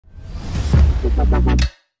Hey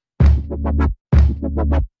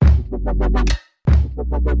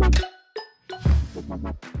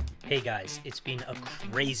guys, it's been a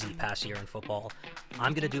crazy past year in football.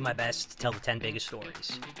 I'm gonna do my best to tell the 10 biggest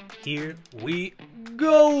stories. Here we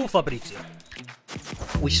go, Fabrizio.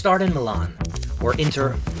 We start in Milan, where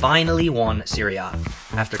Inter finally won Serie A.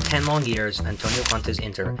 After 10 long years, Antonio Conte's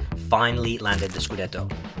Inter finally landed the Scudetto,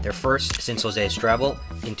 their first since José's treble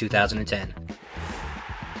in 2010.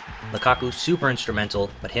 Lukaku super instrumental,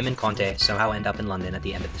 but him and Conte somehow end up in London at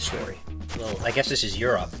the end of the story. Well, I guess this is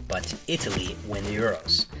Europe, but Italy win the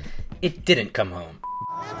Euros. It didn't come home.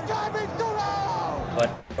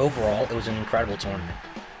 But overall, it was an incredible tournament.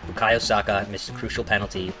 Bukayo Saka missed a crucial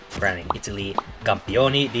penalty, crowning Italy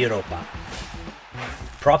Campioni d'Europa.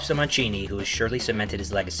 Props to Mancini, who has surely cemented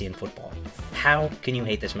his legacy in football. How can you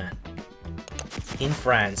hate this man? In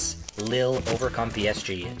France, Lille overcome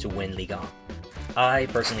PSG to win Ligue 1. I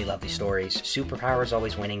personally love these stories. Superpowers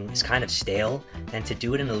always winning is kind of stale, and to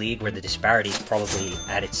do it in a league where the disparity is probably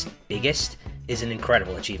at its biggest is an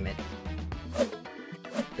incredible achievement.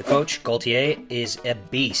 The coach, Gaultier, is a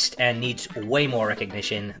beast and needs way more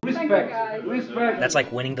recognition. Respect. Respect. That's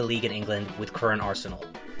like winning the league in England with current Arsenal.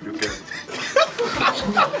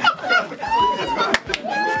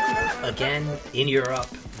 Again, in Europe,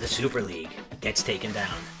 the Super League gets taken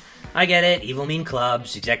down. I get it, evil mean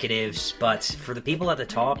clubs, executives, but for the people at the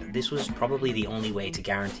top, this was probably the only way to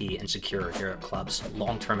guarantee and secure their club's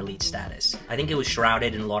long-term elite status. I think it was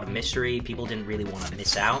shrouded in a lot of mystery, people didn't really want to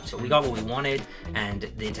miss out, so we got what we wanted, and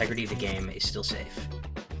the integrity of the game is still safe.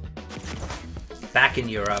 Back in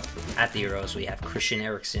Europe, at the Euros, we have Christian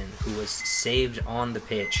Eriksen, who was saved on the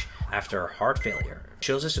pitch after heart failure.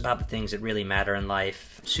 Shows us about the things that really matter in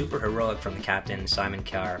life. Super heroic from the captain, Simon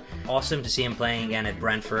Kjær. Awesome to see him playing again at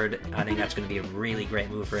Brentford. I think that's going to be a really great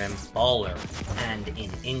move for him. Baller. And in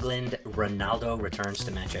England, Ronaldo returns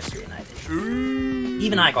to Manchester United.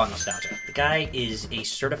 Even I got nostalgia. The guy is a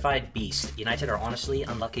certified beast. United are honestly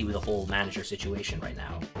unlucky with the whole manager situation right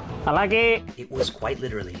now. Unlucky! It was quite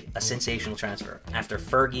literally a sensational transfer after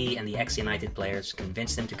Fergie and the ex-United players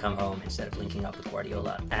convinced him to come home instead of linking up with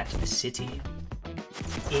Guardiola at the City.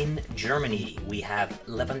 In Germany, we have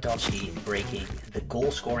Lewandowski breaking the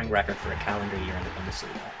goal-scoring record for a calendar year in the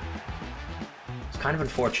Bundesliga. It's kind of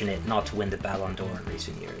unfortunate not to win the Ballon d'Or in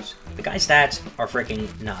recent years. The guy's stats are freaking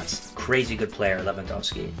nuts. Crazy good player,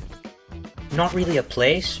 Lewandowski. Not really a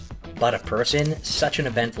place, but a person. Such an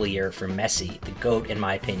eventful year for Messi, the GOAT in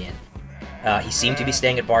my opinion. He seemed to be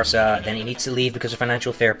staying at Barca, then he needs to leave because of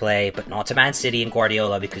financial fair play, but not to Man City and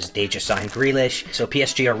Guardiola because they just signed Grealish, so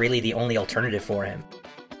PSG are really the only alternative for him.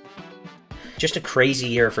 Just a crazy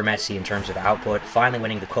year for Messi in terms of output, finally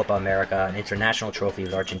winning the Copa America, an international trophy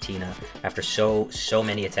with Argentina after so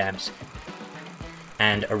many attempts,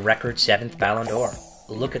 and a record 7th Ballon d'Or.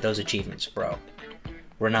 Look at those achievements, bro.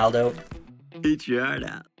 Ronaldo. Eat your heart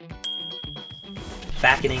out.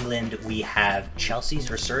 Back in England, we have Chelsea's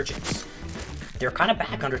resurgence. They're kind of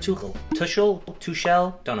back under Tuchel.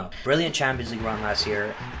 Tuchel? Don't know. Brilliant Champions League run last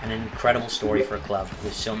year, and an incredible story for a club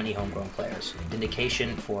with so many homegrown players.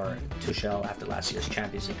 Vindication for Tuchel after last year's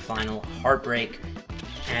Champions League final, heartbreak,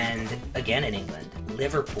 and again in England,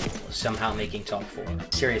 Liverpool somehow making top 4.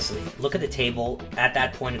 Seriously, look at the table at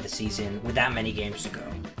that point of the season with that many games to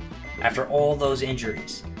go. After all those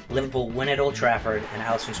injuries, Liverpool win at Old Trafford, and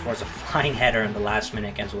Alisson scores a flying header in the last minute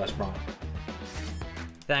against West Brom.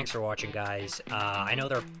 Thanks for watching, guys. I know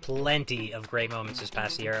there are plenty of great moments this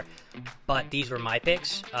past year, but these were my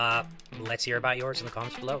picks. Let's hear about yours in the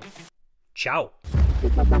comments below. Ciao!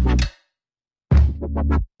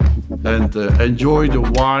 And enjoy the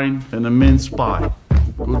wine and the mince pie.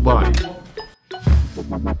 Goodbye.